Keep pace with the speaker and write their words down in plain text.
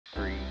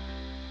3,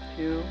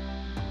 2,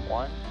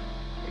 1,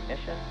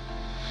 ignition,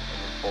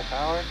 engine full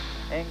power,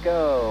 and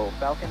go!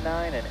 Falcon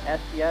 9 and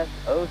SES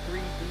O3b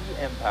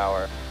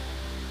mPOWER.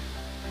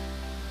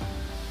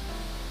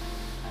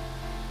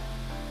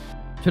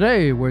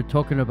 Today, we're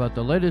talking about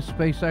the latest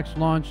SpaceX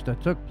launch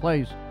that took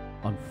place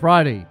on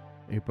Friday,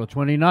 April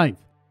 29th.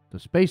 The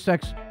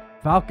SpaceX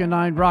Falcon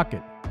 9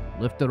 rocket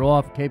lifted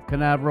off Cape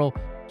Canaveral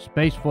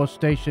Space Force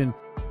Station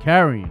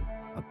carrying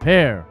a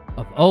pair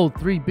of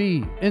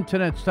O3b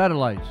internet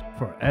satellites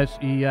for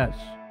SES.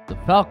 The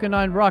Falcon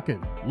 9 rocket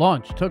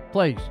launch took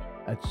place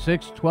at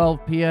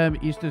 6:12 p.m.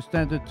 Eastern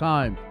Standard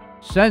Time,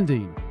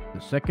 sending the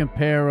second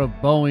pair of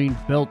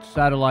Boeing-built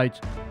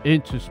satellites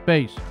into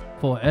space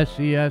for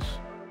SES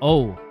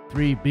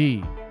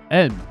O3b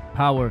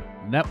mPOWER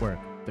network.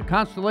 The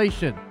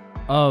constellation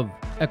of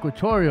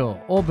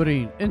equatorial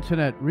orbiting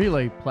internet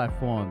relay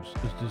platforms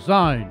is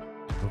designed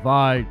to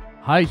provide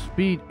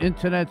high-speed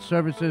internet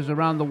services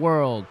around the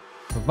world,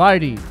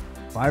 providing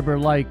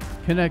fiber-like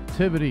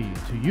connectivity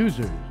to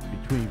users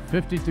between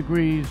 50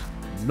 degrees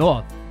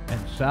north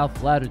and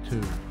south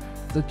latitude.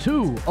 The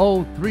two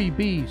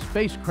O3b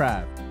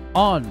spacecraft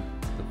on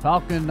the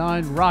Falcon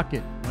 9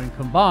 rocket, when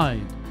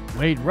combined,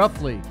 weighed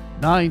roughly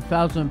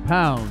 9,000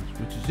 pounds,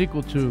 which is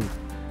equal to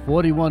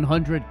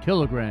 4,100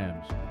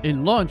 kilograms.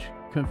 In launch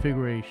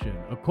configuration,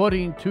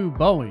 according to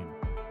Boeing,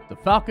 the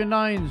Falcon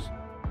 9's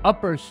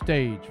upper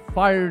stage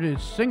fired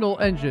its single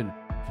engine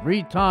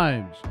 3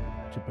 times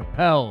to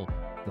propel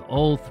the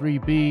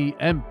O3b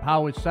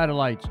mPOWER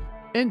satellites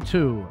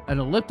into an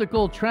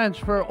elliptical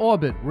transfer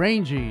orbit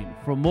ranging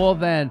from more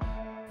than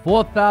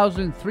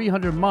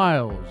 4,300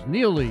 miles,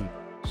 nearly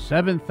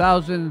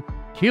 7,000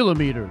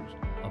 kilometers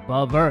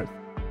above Earth,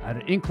 at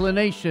an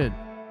inclination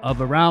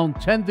of around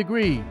 10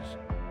 degrees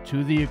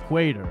to the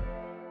equator.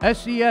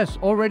 SES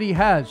already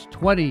has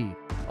 20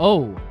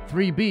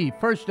 O3b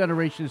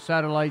first-generation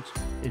satellites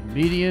in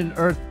median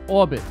Earth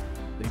orbit.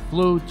 They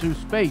flew to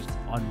space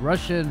on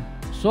Russian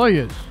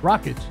Soyuz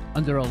rockets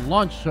under a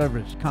launch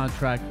service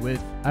contract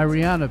with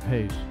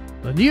Arianespace.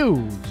 The new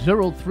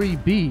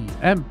O3b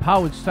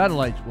mPOWER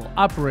satellites will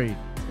operate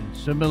in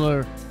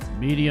similar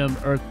medium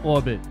Earth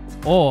orbit,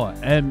 or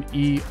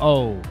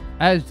MEO,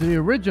 as the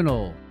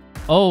original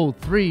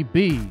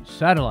O3b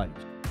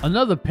satellites.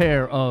 Another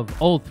pair of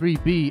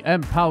O3b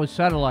mPOWER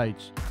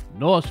satellites,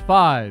 NORS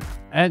 5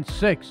 and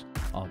 6,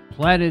 are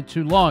planned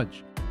to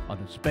launch on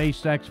the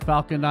SpaceX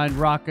Falcon 9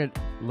 rocket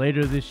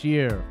later this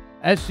year.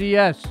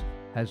 SES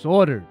has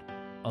ordered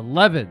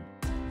 11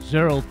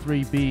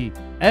 O3b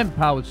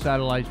mPOWER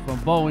satellites from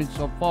Boeing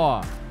so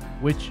far,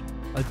 which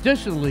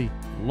additionally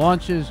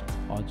launches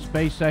on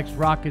SpaceX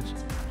rockets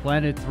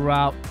planned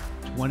throughout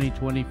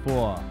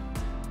 2024.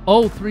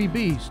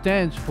 O3b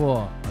stands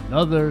for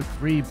another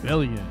 3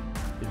 billion,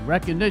 in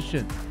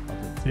recognition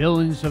of the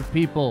billions of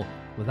people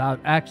without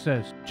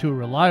access to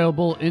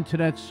reliable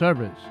internet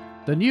service.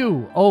 The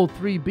new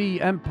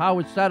O3b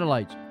mPOWER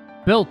satellites,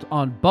 built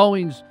on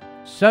Boeing's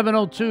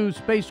 702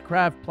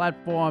 spacecraft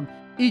platform,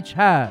 each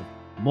have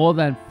more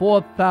than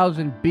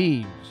 4,000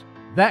 beams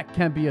that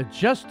can be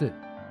adjusted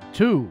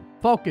to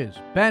focus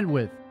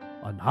bandwidth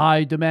on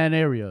high-demand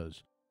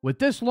areas. With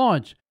this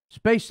launch,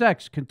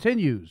 SpaceX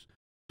continues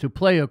to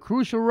play a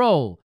crucial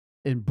role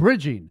in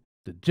bridging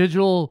the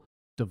digital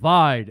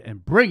divide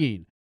and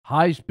bringing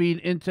high-speed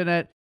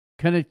internet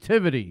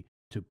connectivity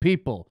to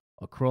people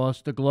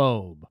across the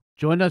globe.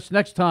 Join us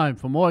next time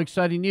for more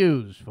exciting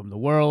news from the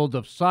world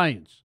of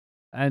science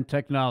and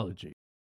technology.